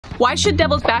Why should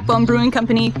Devils Backbone Brewing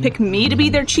Company pick me to be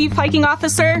their chief hiking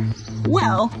officer?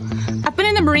 Well, I've been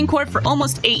in the Marine Corps for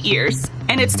almost 8 years,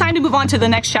 and it's time to move on to the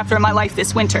next chapter of my life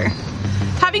this winter.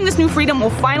 Having this new freedom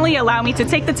will finally allow me to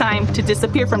take the time to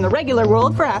disappear from the regular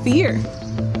world for half a year.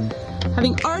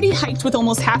 Having already hiked with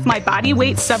almost half my body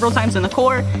weight several times in the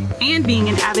Corps, and being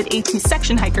an avid AT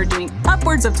section hiker doing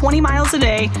upwards of 20 miles a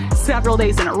day, several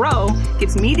days in a row,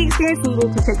 gives me the experience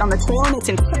needed to take on the trail in its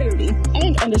entirety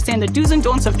and understand the do's and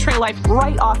don'ts of trail life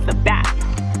right off the bat.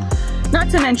 Not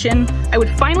to mention, I would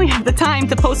finally have the time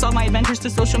to post all my adventures to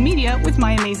social media with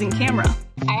my amazing camera.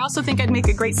 I also think I'd make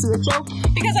a great CHO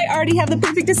because I already have the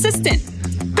perfect assistant,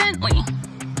 Bentley.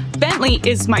 Bentley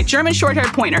is my German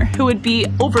short-haired pointer who would be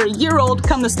over a year old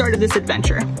come the start of this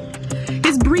adventure.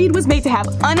 His breed was made to have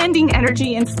unending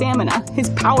energy and stamina. His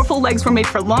powerful legs were made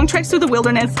for long treks through the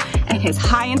wilderness, and his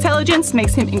high intelligence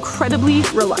makes him incredibly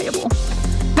reliable.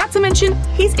 Not to mention,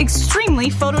 he's extremely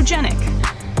photogenic.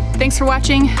 Thanks for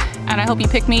watching, and I hope you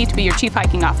pick me to be your chief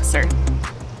hiking officer.